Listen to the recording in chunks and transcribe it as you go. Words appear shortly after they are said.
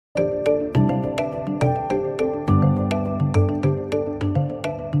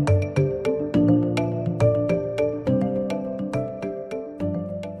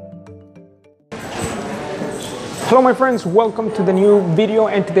Hello my friends, welcome to the new video,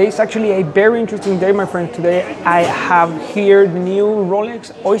 and today is actually a very interesting day my friend. Today I have here the new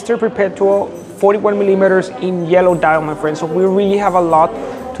Rolex Oyster Perpetual 41 millimeters in yellow dial my friend. So we really have a lot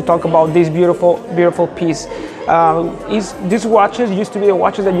to talk about this beautiful piece. These watches used to be the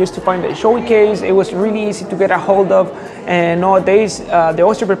watches that used to find the showcase. It was really easy to get a hold of, and nowadays the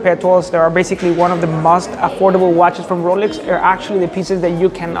Oyster Perpetuals, they are basically one of the most affordable watches from Rolex. Are actually the pieces that you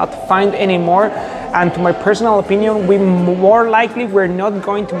cannot find anymore, and to my personal opinion, we're not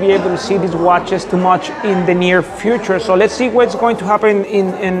going to be able to see these watches too much in the near future. So let's see what's going to happen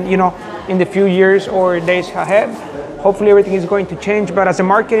in the few years or days ahead. Hopefully everything is going to change, but as the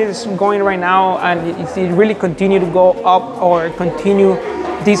market is going right now and it really continue to go up or continue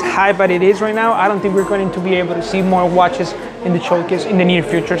this hype that it is right now, I don't think we're going to be able to see more watches in the showcase in the near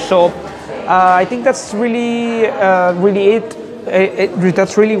future. So I think that's really it.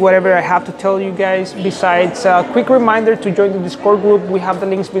 That's really whatever I have to tell you guys. Besides, a quick reminder to join the Discord group. We have the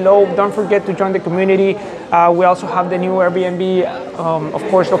links below. Don't forget to join the community. We also have the new AIRBNB, of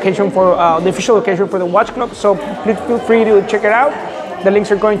course, location for the official location for the watch club. So please feel free to check it out. The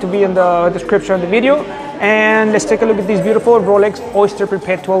links are going to be in the description of the video. And let's take a look at this beautiful Rolex Oyster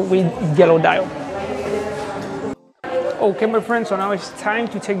Perpetual with yellow dial. Okay my friends, so now it's time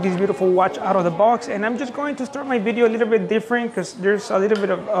to take this beautiful watch out of the box, and I'm just going to start my video a little bit different because there's a little bit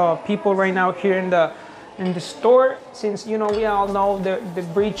of people right now here in the store, since we all know the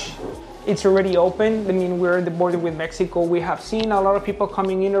bridge, it's already open. I mean, we're at the border with Mexico. We have seen a lot of people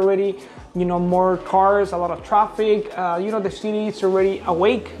coming in already, more cars, a lot of traffic. The city is already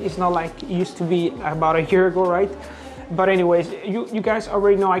awake. It's not like it used to be about a year ago, right? But anyways, you guys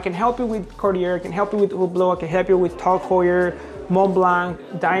already know I can help you with Cartier, I can help you with Hublot, I can help you with Heuer, Mont Blanc,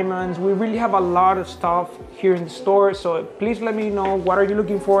 diamonds. We really have a lot of stuff here in the store. So please let me know what are you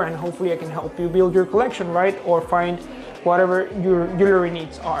looking for, and hopefully I can help you build your collection, right? Or find whatever your jewelry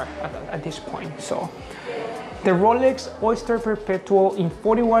needs are at this point. So the Rolex Oyster Perpetual in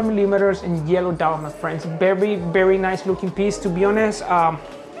 41 millimeters in yellow dial, my friends. Very nice looking piece, to be honest.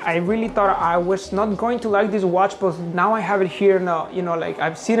 I really thought I was not going to like this watch, but now I have it here now. Like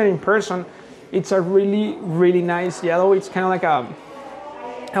I've seen it in person. It's a really nice yellow. It's kind of like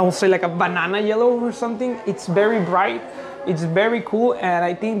I will say like a banana yellow or something. It's very bright. It's very cool, and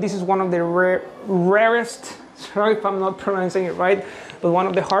I think this is one of the rarest. Sorry if I'm not pronouncing it right, but one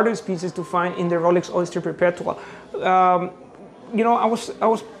of the hardest pieces to find in the Rolex Oyster Perpetual. I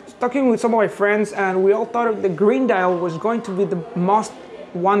was talking with some of my friends, and we all thought the green dial was going to be the most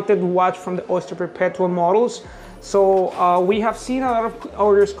wanted watch from the Oyster Perpetual models. So we have seen a lot of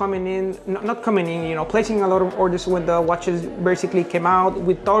orders coming in, not coming in, placing a lot of orders when the watches basically came out.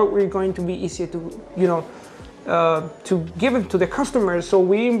 We thought it were going to be easier to give it to the customers. So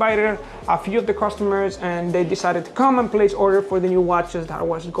we invited a few of the customers, and they decided to come and place order for the new watches that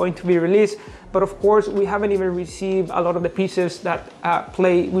was going to be released. But of course, we haven't even received a lot of the pieces that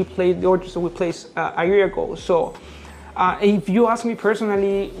we played the orders that we placed a year ago. So if you ask me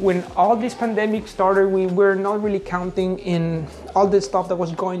personally, when all this pandemic started, we were not really counting in all the stuff that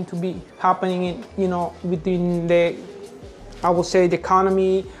was going to be happening within the, I will say, the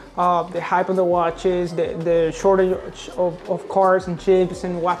economy, the hype of the watches, the shortage of cars and chips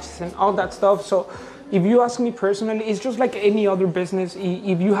and watches and all that stuff. So if you ask me personally, it's just like any other business.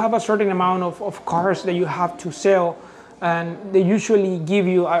 If you have a certain amount of cars that you have to sell, and they usually give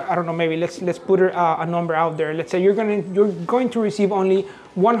you, I don't know, maybe let's put a number out there. Let's say you're going to receive only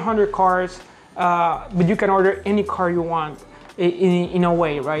 100 cars, but you can order any car you want in a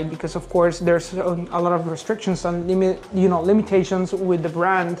way, right? Because of course there's a lot of restrictions and limitations with the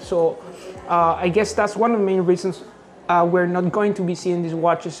brand. So I guess that's one of the main reasons we're not going to be seeing these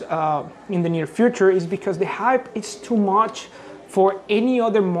watches in the near future, is because the hype is too much for any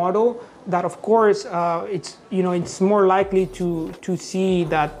other model. That of course it's more likely to see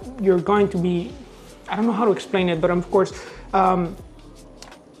that you're going to be, I don't know how to explain it, but of course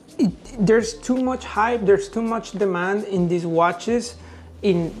there's too much hype, there's too much demand in these watches,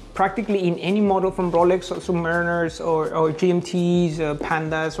 in practically in any model from Rolex, or Submariners or GMTs,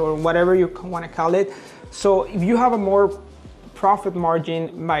 Pandas, or whatever you want to call it. So if you have a more profit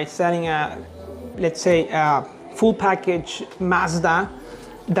margin by selling let's say a full package Mazda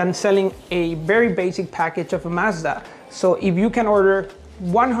than selling a very basic package of a Mazda. So if you can order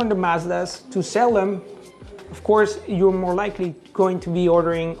 100 Mazdas to sell them, of course you're more likely going to be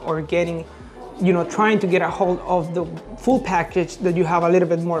ordering or getting you know, trying to get a hold of the full package, that you have a little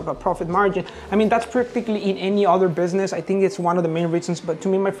bit more of a profit margin. I mean, that's practically in any other business. I think it's one of the main reasons. But to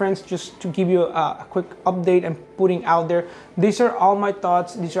me, my friends, just to give you a quick update and putting out there, these are all my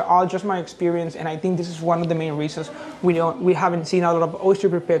thoughts. These are all just my experience, and I think this is one of the main reasons we haven't seen a lot of Oyster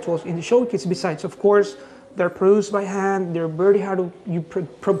Perpetuals in the showcase. Besides, of course, they're produced by hand. They're very hard to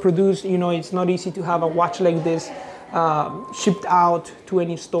produce. You know, it's not easy to have a watch like this shipped out to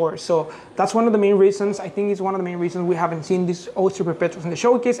any store. So that's one of the main reasons. I think it's one of the main reasons we haven't seen these Oyster Perpetuals in the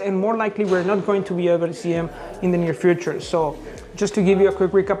showcase, and more likely we're not going to be able to see them in the near future. So just to give you a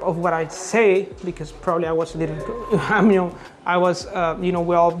quick recap of what I say, because probably I was a little,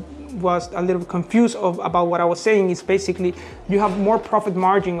 we all was a little confused about what I was saying. Is basically you have more profit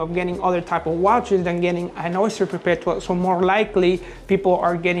margin of getting other type of watches than getting an Oyster Perpetual. So more likely people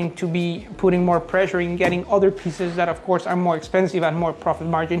are getting to be putting more pressure in getting other pieces that of course are more expensive and more profit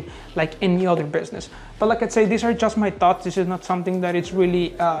margin, like any other business. But like I say, these are just my thoughts. This is not something that it's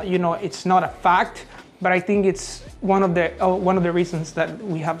really it's not a fact, but I think it's one of the reasons that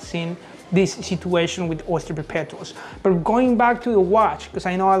we have seen this situation with Oyster Perpetuals. But going back to the watch, because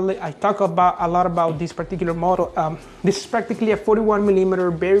I know I talk a lot about this particular model. This is practically a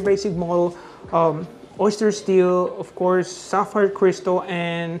 41mm, very basic model, Oystersteel, of course, sapphire crystal,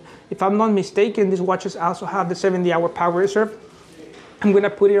 and if I'm not mistaken, these watches also have the 70-hour power reserve. I'm gonna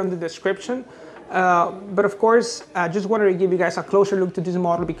put it on the description. But of course, I just wanted to give you guys a closer look to this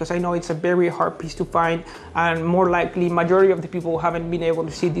model, because I know it's a very hard piece to find, and more likely majority of the people haven't been able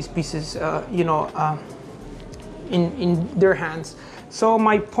to see these pieces in their hands. So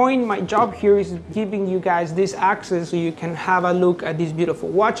my job here is giving you guys this access so you can have a look at these beautiful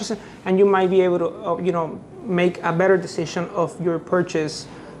watches, and you might be able to make a better decision of your purchase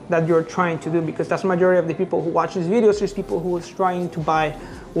that you're trying to do, because that's the majority of the people who watch these videos. There's people who is trying to buy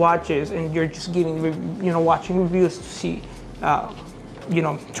watches, and you're just giving, watching reviews to see,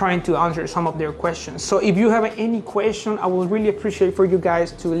 trying to answer some of their questions. So if you have any question, I would really appreciate for you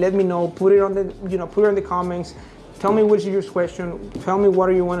guys to let me know. Put it on the comments. Tell me what's your question. Tell me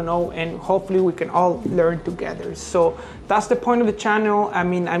what you want to know, and hopefully we can all learn together. So that's the point of the channel. I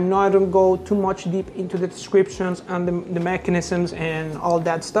mean, I'm not going to go too much deep into the descriptions and the mechanisms and all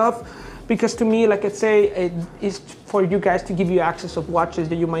that stuff, because to me, like I say, it is for you guys to give you access of watches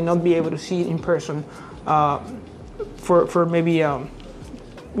that you might not be able to see in person for maybe in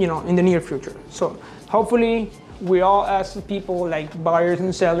the near future. So hopefully we all, as people like buyers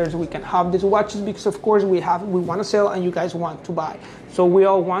and sellers, we can have these watches, because of course we want to sell and you guys want to buy. So we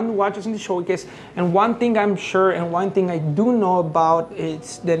all want watches in the showcase. And one thing I'm sure, and one thing I do know about,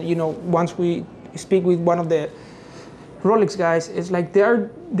 is that once we speak with one of the Rolex guys, is like they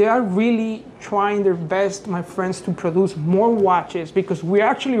are really trying their best, my friends, to produce more watches, because we are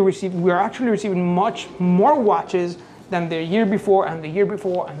actually receiving much more watches than the year before and the year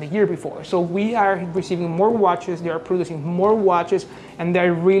before and the year before. So we are receiving more watches, they are producing more watches, and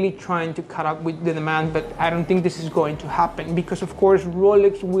they're really trying to cut up with the demand. But I don't think this is going to happen, because of course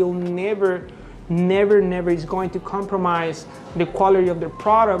Rolex will never is going to compromise the quality of their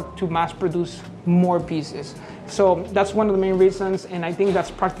product to mass produce more pieces. So that's one of the main reasons, and I think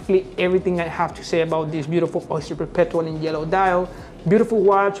that's practically everything I have to say about this beautiful Oyster Perpetual in yellow dial. Beautiful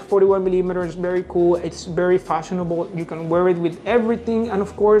watch, 41mm, very cool. It's very fashionable. You can wear it with everything, and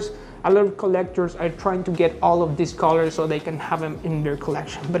of course, a lot of collectors are trying to get all of these colors so they can have them in their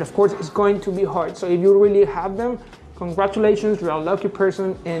collection. But of course, it's going to be hard. So if you really have them, congratulations, you're a lucky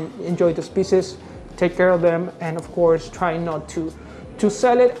person, and enjoy those pieces. Take care of them, and of course, try not to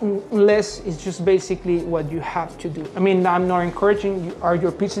sell it unless it's just basically what you have to do. I mean, I'm not encouraging you, are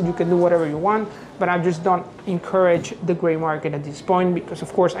your pieces, you can do whatever you want, but I just don't encourage the gray market at this point, because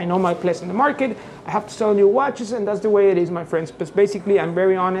of course I know my place in the market. I have to sell new watches, and that's the way it is, my friends. But basically, I'm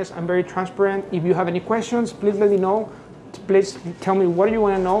very honest, I'm very transparent. If you have any questions, please let me know. Please tell me what you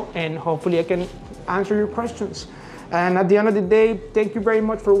want to know, and hopefully I can answer your questions. And at the end of the day, thank you very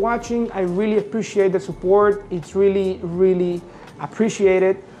much for watching. I really appreciate the support. It's really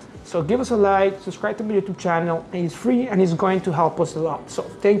appreciated. So give us a like, subscribe to my YouTube channel, and it's free and it's going to help us a lot. So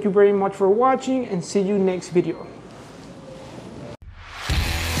thank you very much for watching, and see you next video.